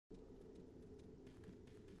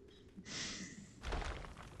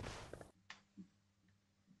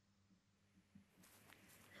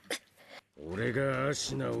俺がア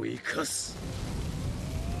シナを生かす。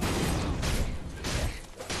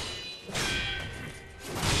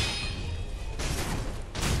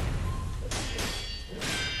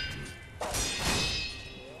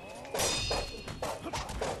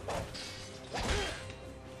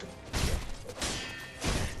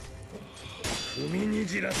踏みに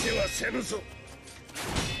じらせはせぬぞ。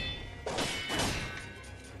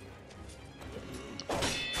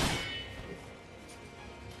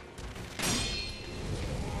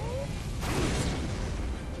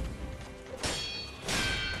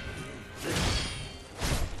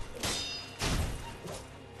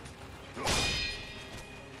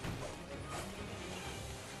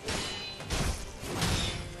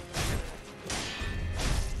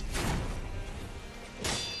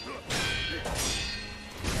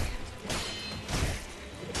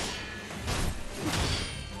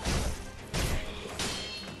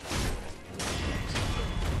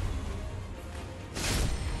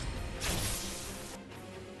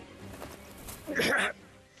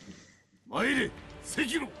参れ、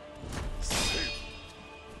関野。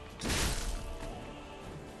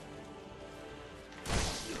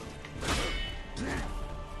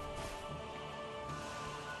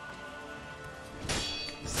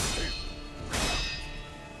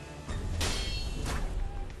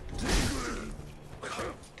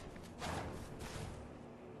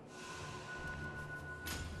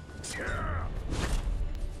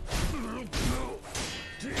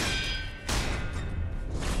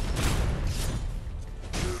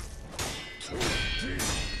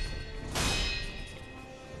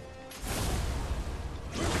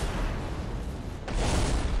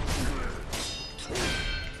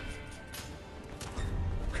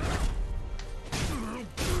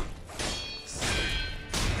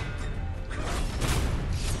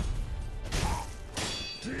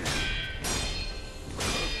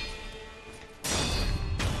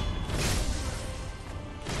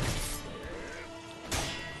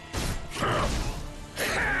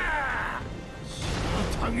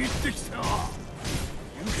限ってきた。行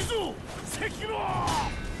くぞ、関野。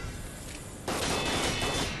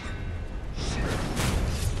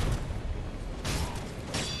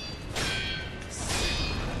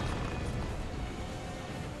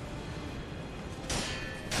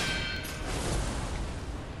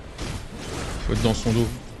Faut être dans son dos. Ok,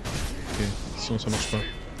 sinon ça marche pas.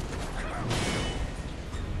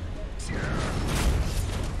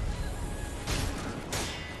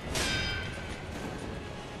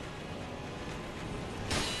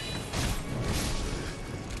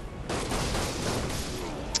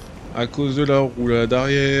 À cause de la roulade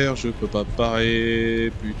arrière, je peux pas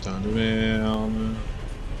parer, putain de merde.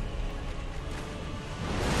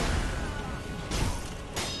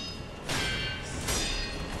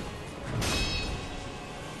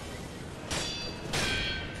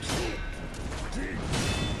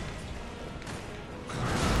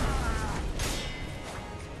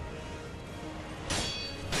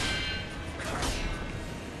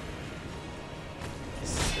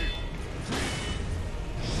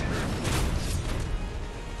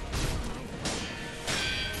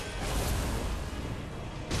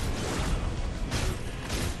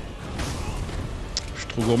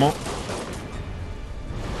 Trop gourmand.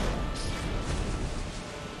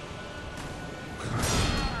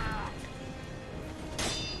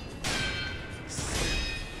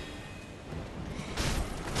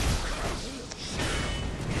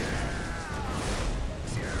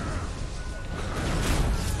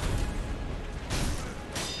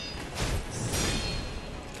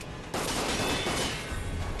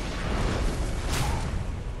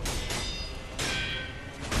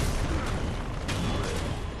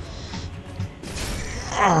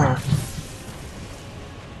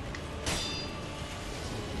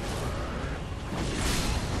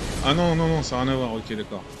 Ah non, non, non, ça n'a rien à voir, ok,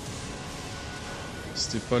 d'accord.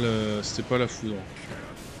 C'était pas la foudre.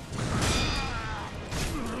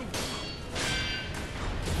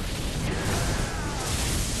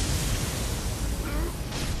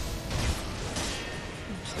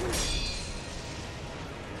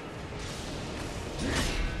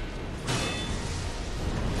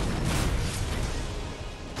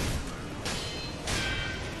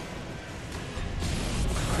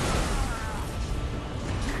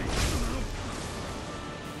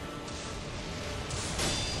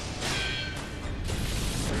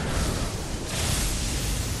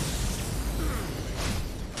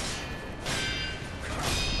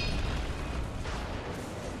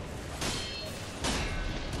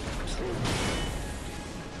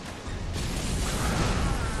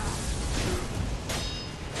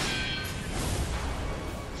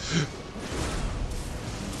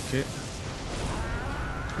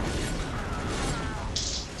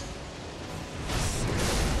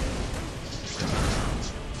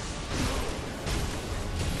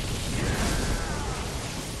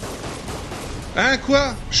 Hein,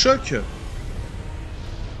 quoi? Choc?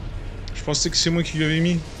 Je pensais que c'est moi qui l'avais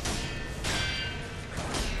mis.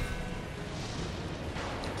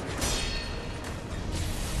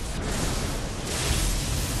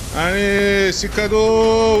 Allez, c'est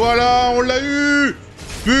cadeau. Voilà, on l'a eu.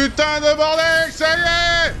 Putain de bordel, ça y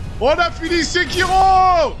est. On a fini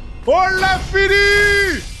Sekiro. On l'a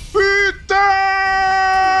fini. Putain,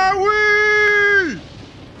 oui.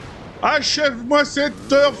 Achève-moi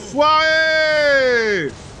cette foirée.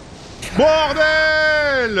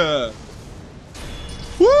 Bordel.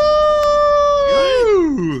 Wouh.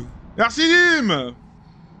 Merci Dim.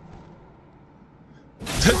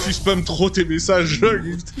 Tu spams trop tes messages.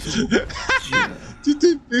 Tu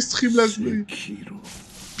t'es fait stream la semaine.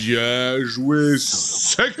 Bien joué,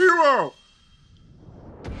 Sekiro.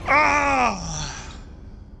 Ah.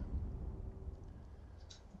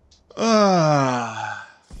 Ah.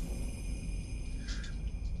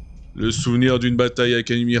 Le souvenir d'une bataille avec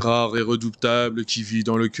un ennemi rare et redoutable qui vit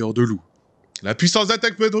dans le cœur de loup. La puissance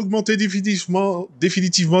d'attaque peut être augmentée définitivement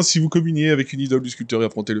si vous combinez avec une idole du sculpteur et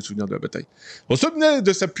affrontez le souvenir de la bataille. Au sommet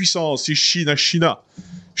de sa puissance, Shina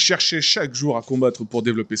cherchait chaque jour à combattre pour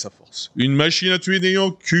développer sa force. Une machine à tuer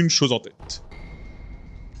n'ayant qu'une chose en tête.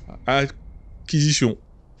 Acquisition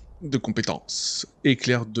de compétences.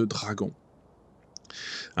 Éclair de dragon.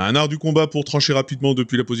 Un art du combat pour trancher rapidement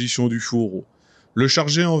depuis la position du fourreau. Le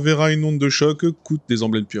chargé enverra une onde de choc, coûte des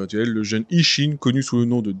emblèmes spirituels. Le jeune Ishin, connu sous le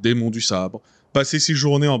nom de démon du sabre, passait ses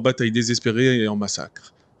journées en bataille désespérée et en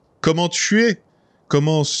massacre. Comment tuer?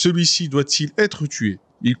 Comment celui-ci doit-il être tué?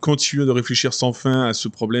 Il continua de réfléchir sans fin à ce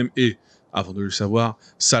problème et, avant de le savoir,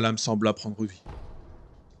 sa lame sembla prendre vie.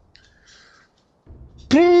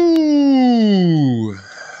 Pouh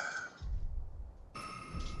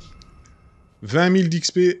 20 000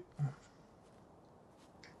 d'XP.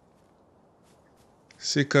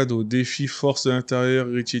 C'est cadeau. Défi force de l'intérieur,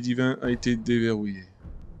 héritier divin a été déverrouillé.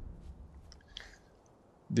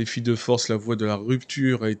 Défi de force, la voie de la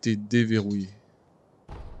rupture a été déverrouillée.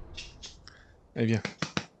 Eh bien.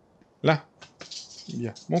 Là.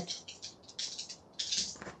 Bien. Monte.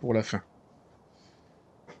 Pour la fin.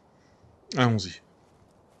 Allons-y.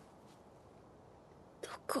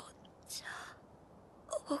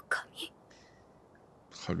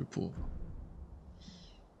 Ah, le pauvre.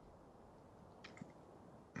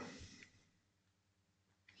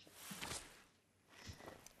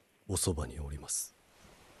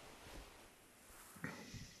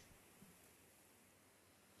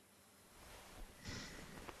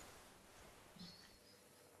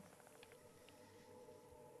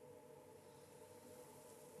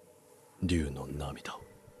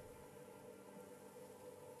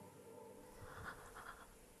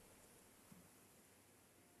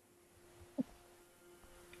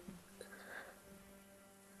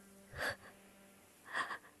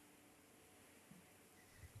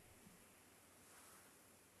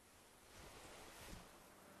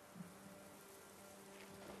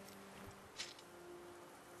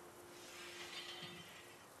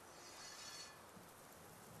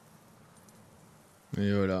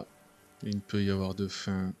 Et voilà. Il ne peut y avoir de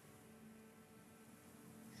fin.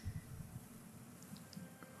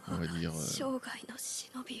 On va dire...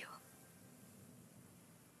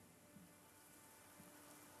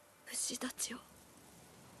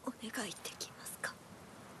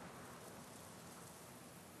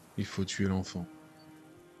 Il faut tuer l'enfant.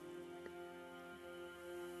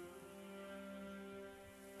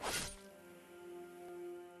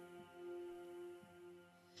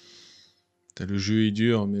 Le jeu est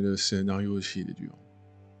dur, mais le scénario aussi il est dur.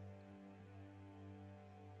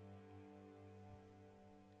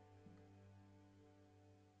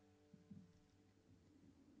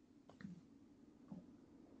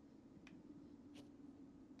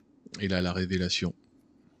 Et là, la révélation.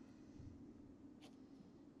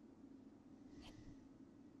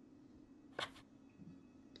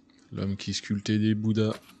 L'homme qui sculptait des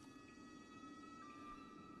Bouddhas.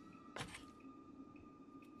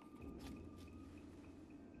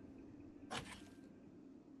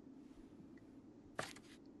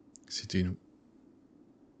 C'était nous.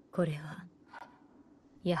 これは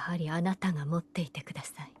やはりあなたが持っていてくだ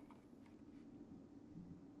さい。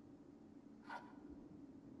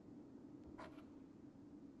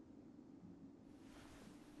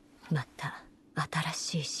また新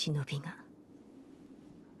しい忍びが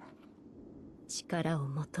力を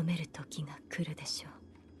求める時が来るでしょう。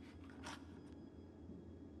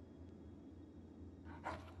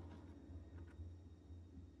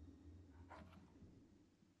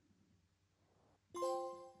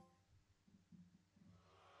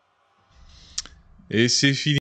Et c'est fini.